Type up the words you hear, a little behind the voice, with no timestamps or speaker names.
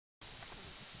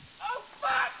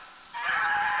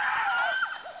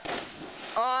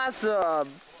Awesome.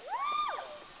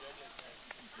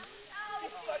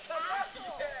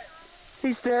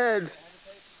 He's dead.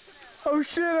 Oh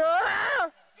shit. Ah!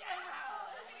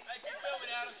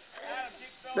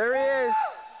 There he is.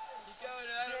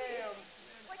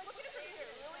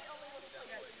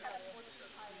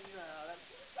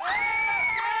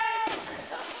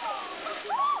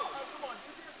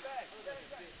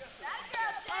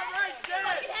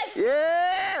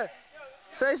 Yeah!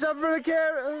 Say something for the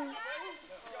camera.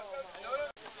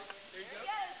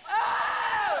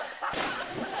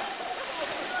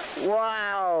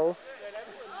 Wow.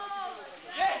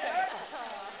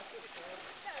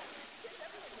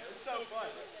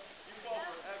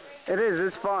 It is,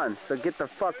 it's fun, so get the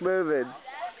fuck moving.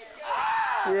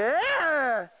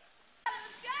 Yeah!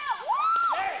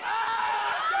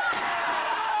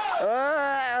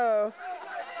 Wow!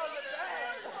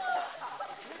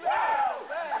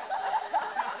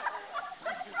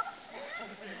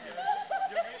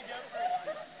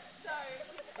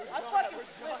 I fucking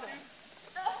slipped.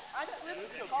 I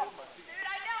slipped. Dude, I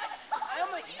know. I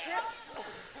almost tripped.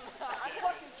 I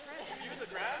fucking tripped. You in the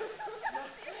ground?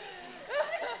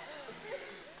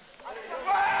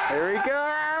 Here he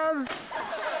comes!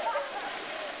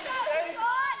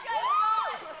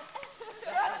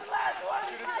 That's the last one.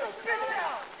 Spit it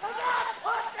out. Come on,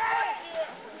 push it.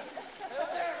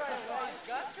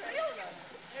 Here you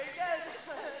go.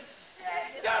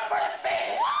 Do it for the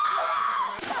speed.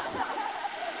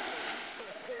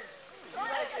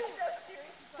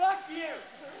 Fuck you!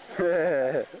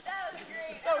 Yeah.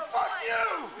 No, fuck you!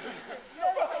 No,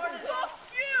 fuck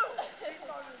you! Is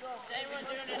anyone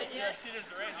doing it again?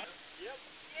 Yep.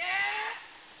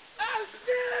 Yeah! Oh,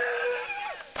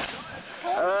 shit!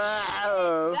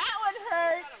 Oh. That one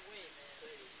hurt!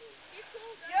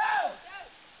 Yo!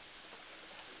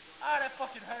 Ah, that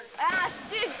fucking hurt. Ah,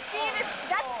 dude, Steve,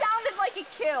 that sounded like it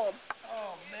killed.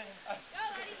 Oh, man. Go!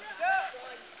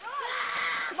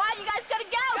 Come on, you guys gotta go!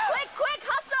 Quick, quick,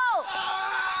 hustle!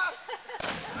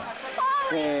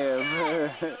 Holy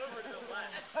shit!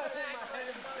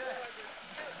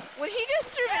 When he just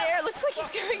threw it in the air, it looks like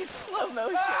he's going in slow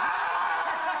motion.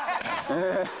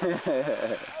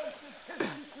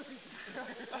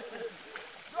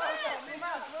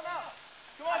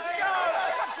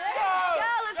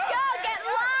 Let's go! Get in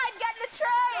line! Get in the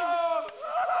train!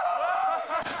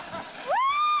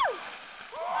 Woo!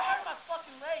 I hurt my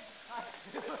fucking legs.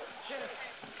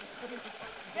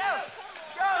 Go!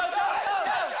 Go! Go! Go!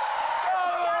 Go!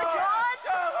 John!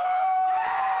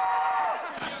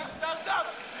 Stop!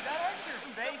 That hurts your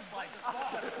face like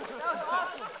fuck. That was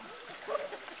awesome.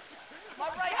 My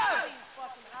right eye is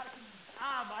fucking out of control.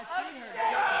 Ah, my feet hurt.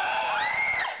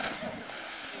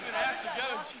 You're gonna have to go,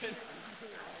 shit.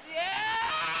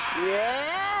 Yeah!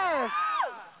 Yes!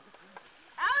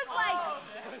 I was like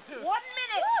 1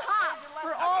 minute tops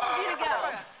for all of you to go.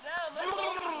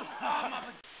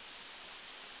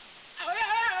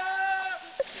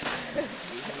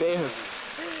 Damn.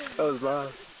 That was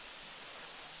loud.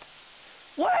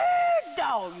 Word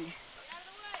dog!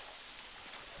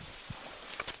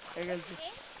 There goes.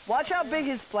 Watch how big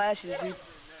his splash is, dude.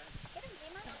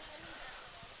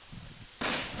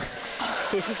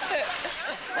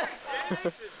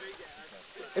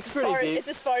 It's pretty deep. It's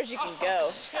as far as you can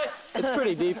go. It's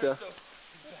pretty deep though.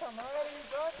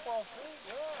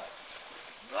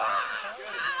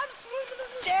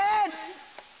 Jen!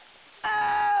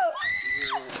 Oh!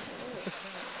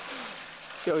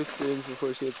 She always screams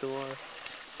before she hits the water.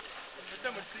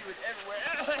 Someone see it everywhere.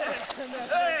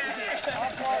 How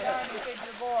far down do you think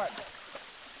you're bored?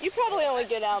 You probably only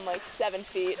get down like 7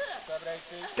 feet. 7, 8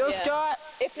 feet. Go Yeah. Scott!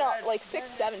 If not like 6,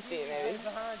 7 feet maybe.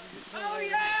 Oh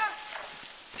yeah!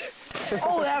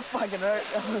 Oh, that fucking hurt.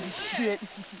 Oh shit.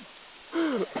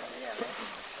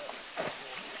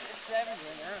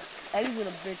 Eddie's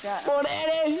gonna bitch out. Come on,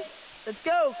 Eddie! Let's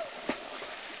go.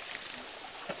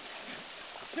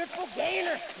 Triple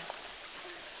gainer.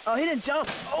 Oh, he didn't jump.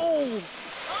 Oh!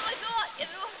 Oh my god, get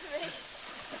it off me.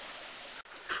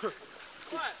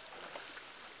 What?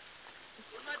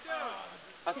 What am I doing?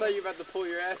 I thought you were about to pull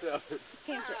your ass out. His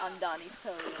pants are undone, he's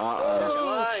totally Uh-oh.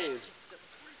 Lying. What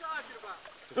are you talking about?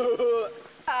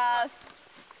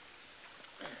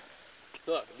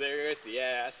 Look, there's the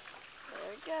ass. There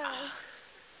we go.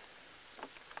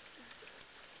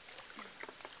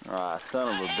 Ah,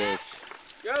 son of a bitch.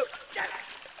 Go!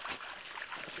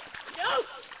 Go!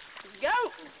 Let's go!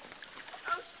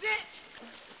 Oh shit!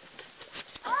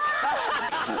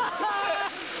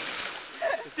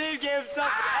 Steve gave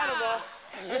himself an edible.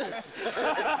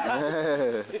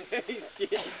 He's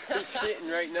shitting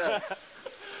right now.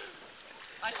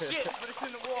 I shit, but it's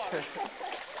in the water.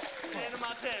 Hand to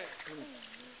my parents.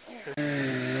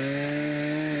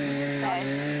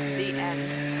 The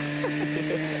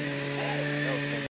end.